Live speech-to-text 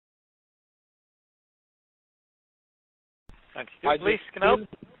Thank you. I Police just can help. killed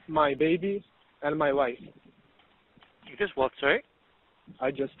my baby and my wife. You just what, sorry?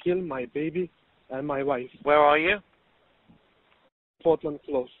 I just killed my baby and my wife. Where are you? Portland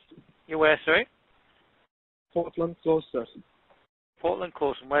Close. You where, sorry? Portland Close, sir. Portland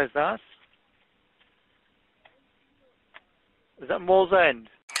Close. And where's that? Is that Moors End?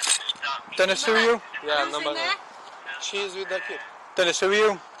 Dennis, who are you? Yeah, number 9. She is with the kid. Dennis, who are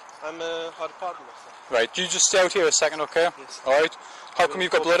you? I'm her partner, sir. Right, you just stay out here a second, okay? Yes. Alright. How come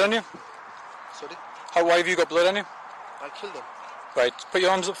you've got blood on you? Sorry? Why have you got blood on you? I killed them. Right, put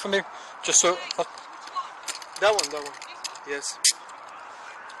your hands up for me. Just so... That one. Yes.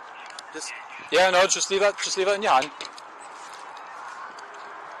 Just... Yeah, no, just leave that in your hand.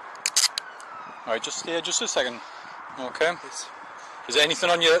 Alright, just here, just a second. Okay. Yes. Is there anything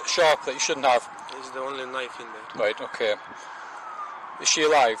on your sharp that you shouldn't have? It's the only knife in there. Right, okay. Is she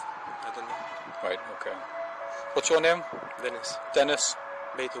alive? I don't know. Right, okay. What's your name? Dennis. Dennis?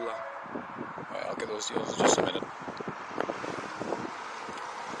 Baytullah. Right, I'll get those deals in just a minute.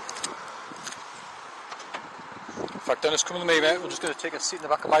 In fact, Dennis, come with me, mate. We're just going to take a seat in the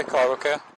back of my car, okay?